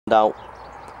out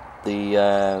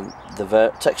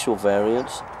the textual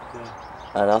variants,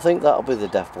 and I think that'll be the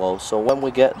death blow. So when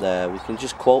we get there, we can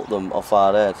just quote them off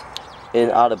our head in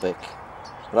Arabic,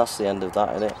 and that's the end of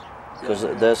that, isn't it? Because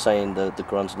they're saying that the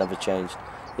Quran's never changed.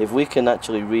 If we can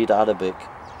actually read Arabic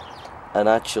and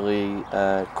actually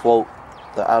quote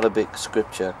the Arabic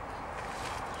scripture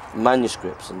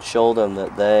manuscripts and show them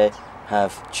that they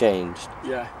have changed,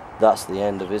 that's the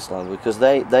end of Islam, because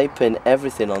they pin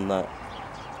everything on that.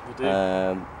 They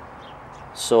do.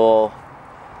 So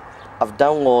I've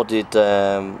downloaded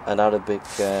an Arabic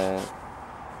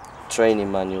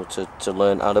training manual to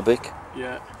learn Arabic,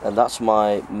 and that's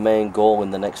my main goal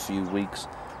in the next few weeks,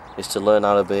 is to learn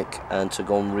Arabic and to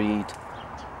go and read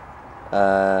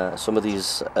some of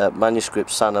these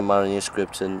manuscripts, Sana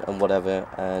manuscripts and whatever,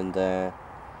 and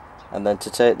then to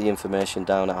take the information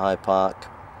down at Hyde Park,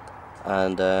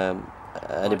 and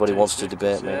anybody wants to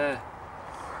debate me.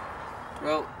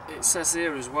 Well, it says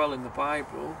here as well in the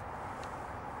Bible,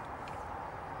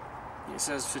 it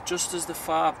says, for just as the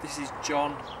Father, this is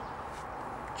John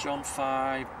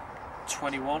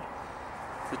 5:21,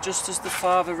 for just as the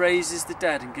Father raises the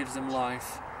dead and gives them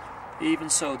life, even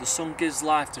so the Son gives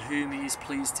life to whom he is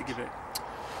pleased to give it.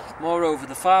 Moreover,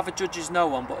 the Father judges no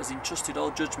one, but has entrusted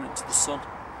all judgment to the Son,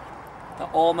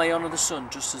 that all may honour the Son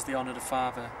just as they honour the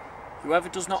Father. Whoever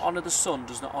does not honour the Son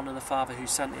does not honour the Father who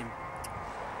sent him.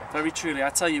 Very truly, I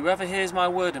tell you, whoever hears my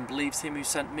word and believes him who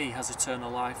sent me has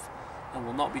eternal life, and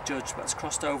will not be judged, but has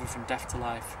crossed over from death to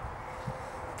life.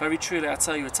 Very truly, I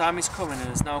tell you, a time is coming and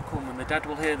has now come when the dead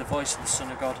will hear the voice of the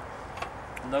Son of God,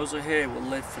 and those who hear will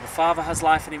live. For the Father has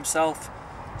life in himself,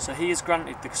 so he has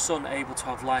granted the Son able to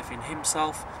have life in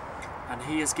himself, and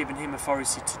he has given him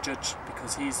authority to judge,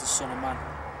 because he is the Son of Man.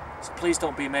 So please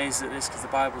don't be amazed at this, because the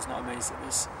Bible's not amazed at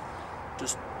this.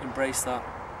 Just embrace that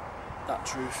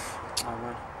truth.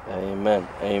 Amen. Amen.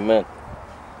 Amen.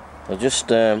 We'll just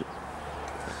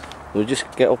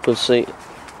get up and see.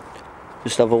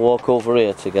 Just have a walk over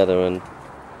here together, and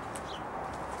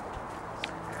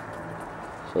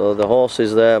so the horse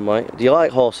is there, mate. Do you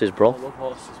like horses, bro? I love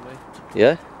horses, mate.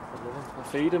 Yeah? I love them. I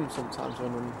feed them sometimes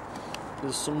when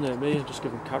there's some near me. I just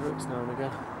give them carrots now and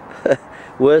again.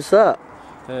 Where's that?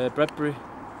 Bredbury.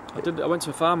 I went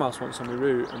to a farmhouse once on the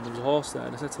route, and there was a horse there,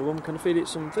 and I said to the woman, can I feed it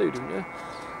some food, didn't you?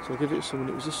 So I give it some, and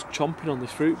it was just chomping on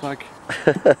this fruit bag.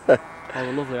 Oh,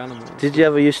 a lovely animal. Did you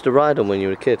ever used to ride them when you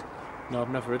were a kid? No, I've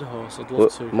never rid a horse. I'd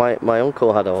love to. My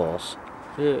uncle had a horse.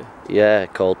 Yeah. Yeah,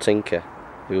 called Tinker.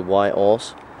 He was a white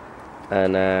horse,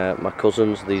 and my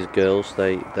cousins, these girls,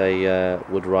 they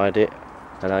would ride it,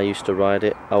 and I used to ride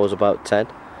it. I was about 10,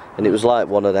 and it was like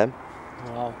one of them.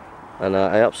 Wow. And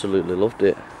I absolutely loved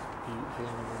it. Beautiful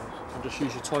animals. And just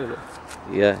use your toilet.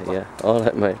 Yeah. All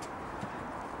right, mate.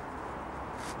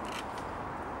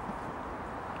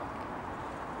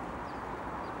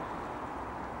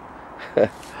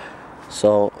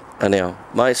 So anyhow,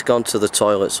 Mike's gone to the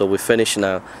toilet, so we're finished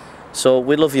now. So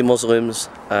we love you, Muslims.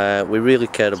 We really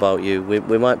care about you.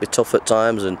 We might be tough at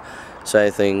times and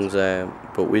say things,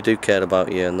 but we do care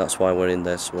about you, and that's why we're in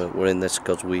this. We're in this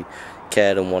because we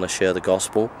care and want to share the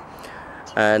gospel.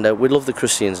 And we love the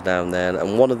Christians down there,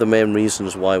 and one of the main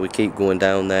reasons why we keep going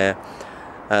down there,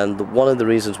 and one of the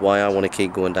reasons why I want to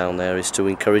keep going down there, is to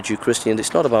encourage you Christians.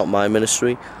 It's not about my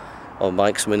ministry or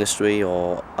Mike's ministry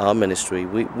or our ministry.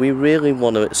 We really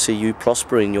want to see you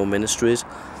prosper in your ministries.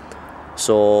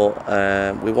 So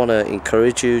we want to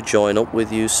encourage you, join up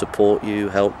with you, support you,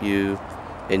 help you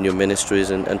in your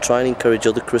ministries, and try and encourage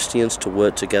other Christians to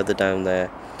work together down there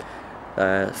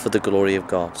for the glory of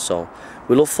God. So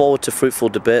we look forward to fruitful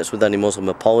debates with any Muslim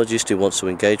apologist who wants to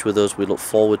engage with us. We look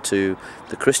forward to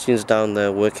the Christians down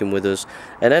there working with us,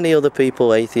 and any other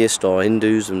people, atheists or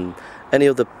Hindus and any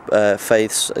other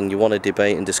faiths, and you want to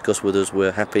debate and discuss with us,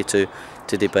 we're happy to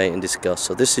debate and discuss.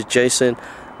 So this is Jason.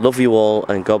 Love you all,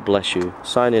 and God bless you.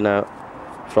 Signing out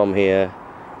from here.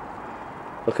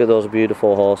 Look at those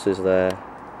beautiful horses there.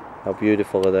 How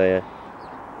beautiful are they?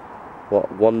 What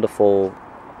wonderful,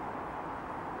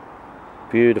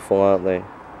 beautiful, aren't they?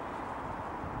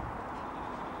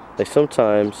 They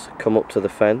sometimes come up to the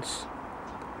fence,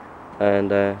 and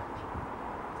Did they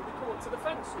come up to the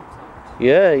fence sometimes?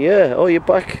 yeah. Oh, you're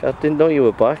back. I didn't know you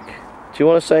were back. Do you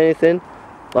want to say anything?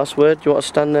 Last word? Do you want to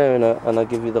stand there and I'll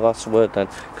give you the last word then?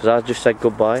 Because I just said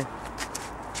goodbye.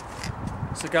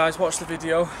 So guys, watch the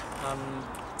video and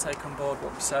take on board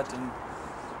what we said, and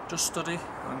just study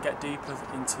and get deeper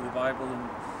into the Bible and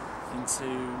into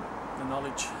the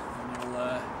knowledge, and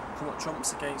you'll come up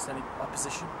trumps against any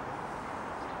opposition.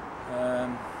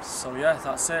 So yeah,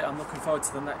 that's it. I'm looking forward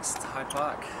to the next Hyde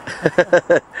Park.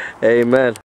 Amen.